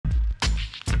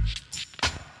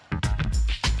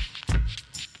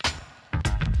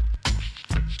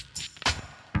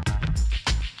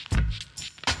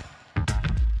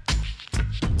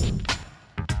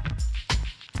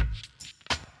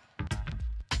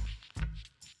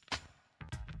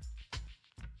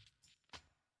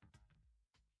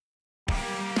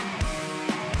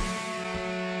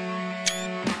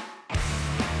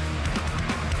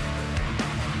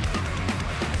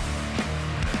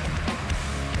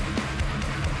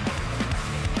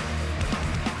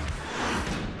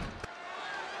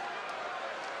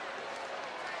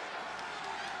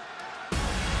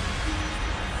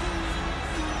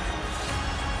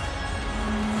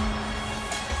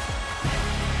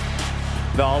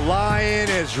The Lion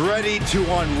is ready to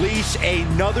unleash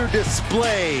another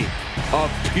display of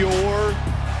pure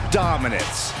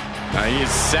dominance. Now he is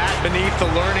sat beneath the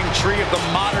learning tree of the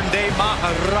modern-day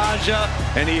Maharaja,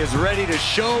 and he is ready to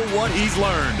show what he's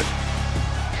learned.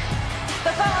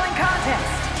 The following contest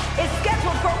is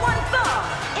scheduled for one fall.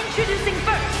 Introducing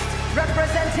first,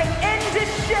 representing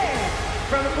Indishare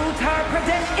from Uttar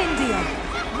Pradesh, India,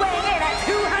 weighing in at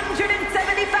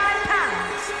 275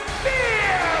 pounds,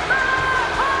 Veer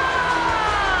Mahaan!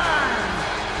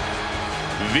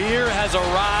 Veer has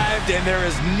arrived, and there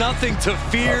is nothing to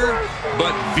fear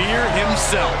but Veer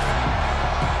himself.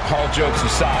 All jokes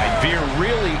aside, Veer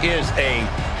really is a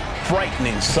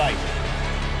frightening sight.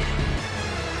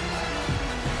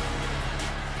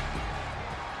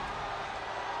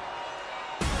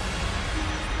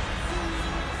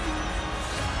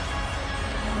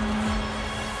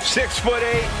 Six foot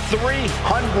 8,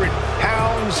 300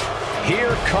 pounds.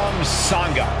 Here comes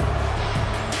Sanga.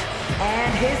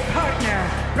 And his partner,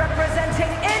 representing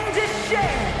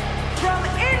Indishare from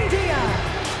India,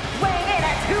 weighing in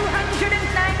at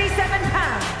 297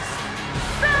 pounds,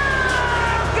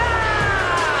 Sanga!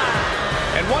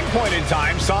 At one point in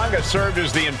time, Sanga served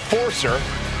as the enforcer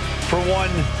for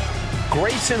one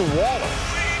Grayson Waller.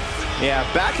 Yeah,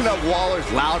 backing up Waller's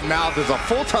loudmouth is a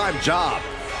full-time job.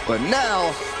 But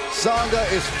now, Sanga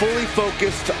is fully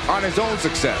focused on his own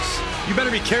success. You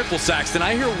better be careful, Saxton.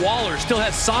 I hear Waller still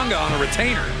has Sanga on a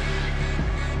retainer.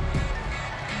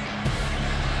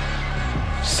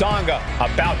 Sanga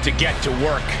about to get to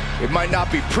work. It might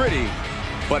not be pretty,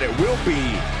 but it will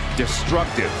be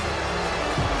destructive.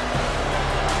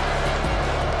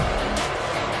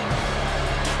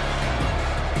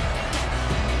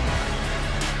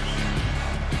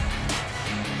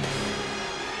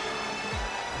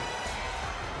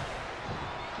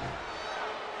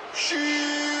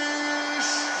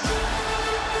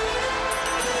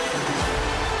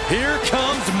 Here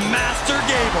comes Master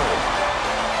Gable.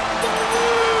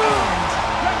 And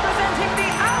representing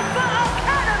the Alpha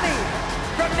Academy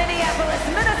from Minneapolis,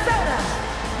 Minnesota,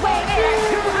 weighing in at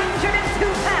 202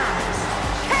 pounds,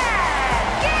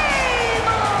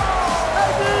 Gable!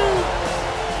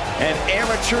 An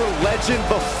amateur legend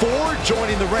before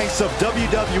joining the ranks of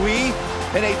WWE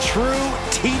and a true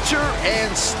teacher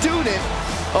and student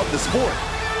of the sport.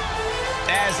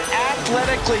 As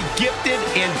athletically gifted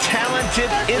and talented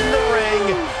in the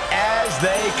ring as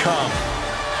they come.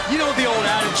 You know the old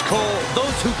adage, Cole,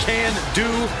 those who can do,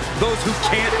 those who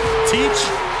can't teach?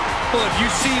 Well, if you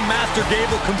see Master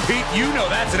Gable compete, you know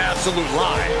that's an absolute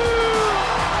lie.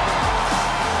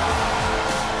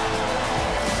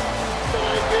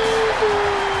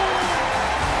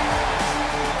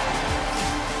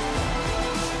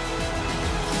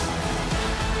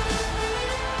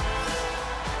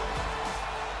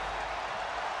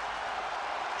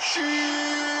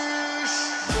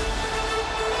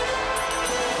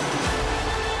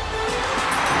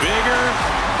 Bigger,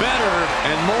 better,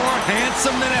 and more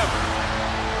handsome than ever.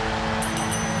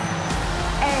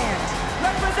 And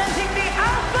representing the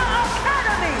Alpha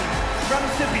Academy from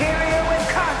Superior,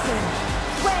 Wisconsin,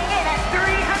 weighing in at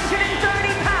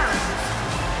 330 pounds,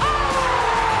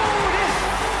 Otis!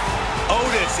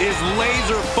 Otis is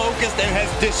laser focused and has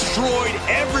destroyed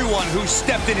everyone who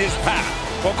stepped in his path.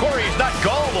 Well, Corey, he's not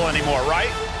gullible anymore,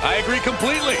 right? I agree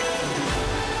completely.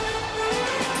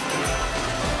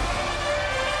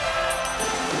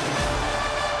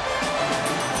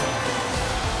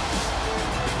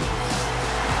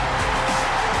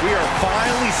 We are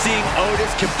finally seeing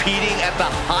Otis competing at the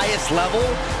highest level,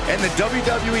 and the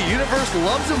WWE Universe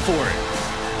loves him for it.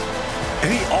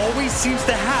 And he always seems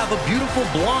to have a beautiful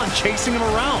blonde chasing him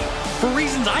around for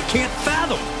reasons I can't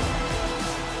fathom.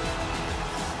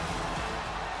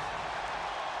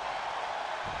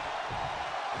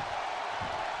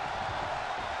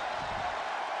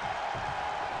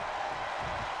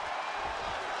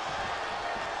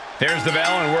 There's the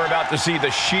bell, and we're about to see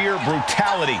the sheer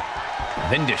brutality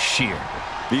of Indishare.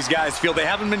 These guys feel they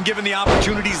haven't been given the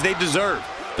opportunities they deserve.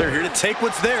 They're here to take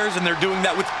what's theirs, and they're doing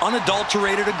that with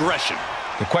unadulterated aggression.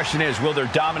 The question is, will their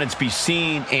dominance be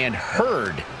seen and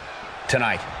heard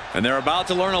tonight? And they're about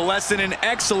to learn a lesson in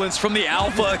excellence from the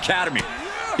Alpha Academy.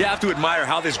 You have to admire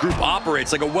how this group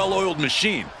operates like a well-oiled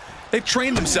machine. They've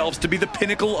trained themselves to be the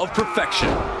pinnacle of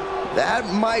perfection. That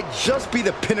might just be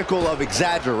the pinnacle of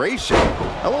exaggeration.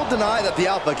 I won't deny that the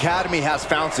Alpha Academy has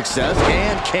found success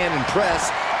and can impress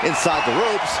inside the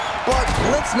ropes, but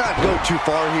let's not go too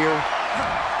far here.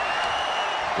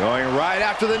 Going right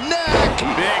after the neck.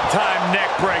 Big time neck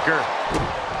breaker.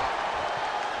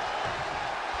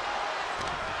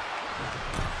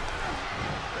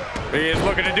 He is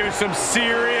looking to do some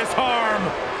serious harm.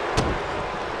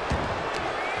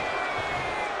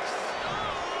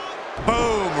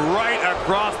 Boom, right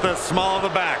across the small of the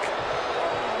back.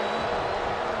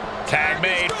 Tag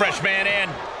made, fresh man in.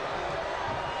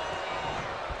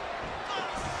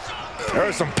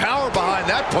 There's some power behind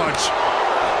that punch.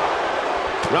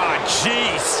 Ah,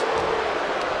 jeez.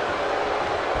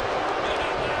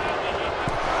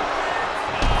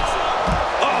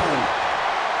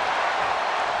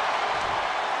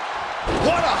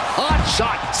 What a hot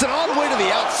shot. Sent all the way to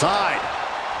the outside.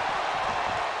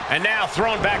 And now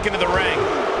thrown back into the ring.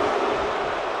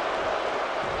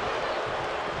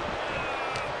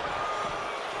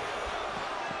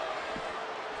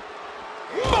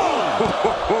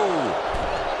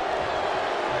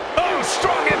 Oh,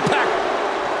 strong impact.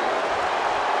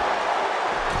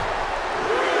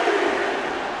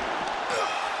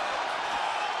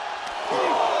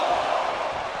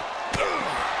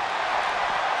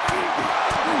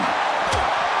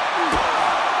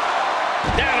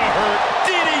 That'll hurt.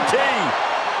 DDT.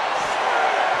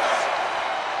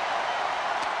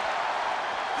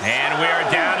 And we are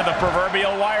down to the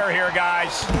proverbial wire here,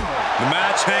 guys. The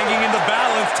match hanging in the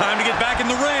balance. Time to get back in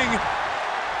the ring.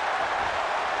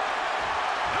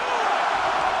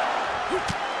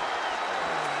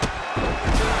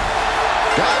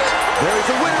 Got it. There's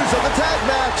the winners of the tag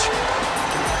match.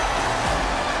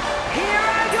 Here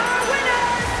are your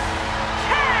winners,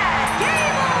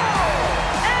 Gable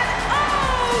and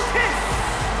Otis,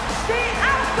 the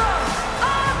Alpha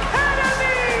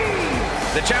Academy.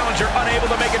 The challenger unable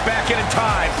to make it back in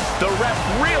time. The ref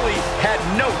really had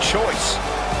no choice.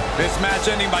 This match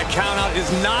ending by countout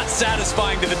is not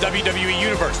satisfying to the WWE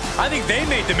Universe. I think they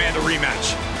may demand a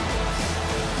rematch.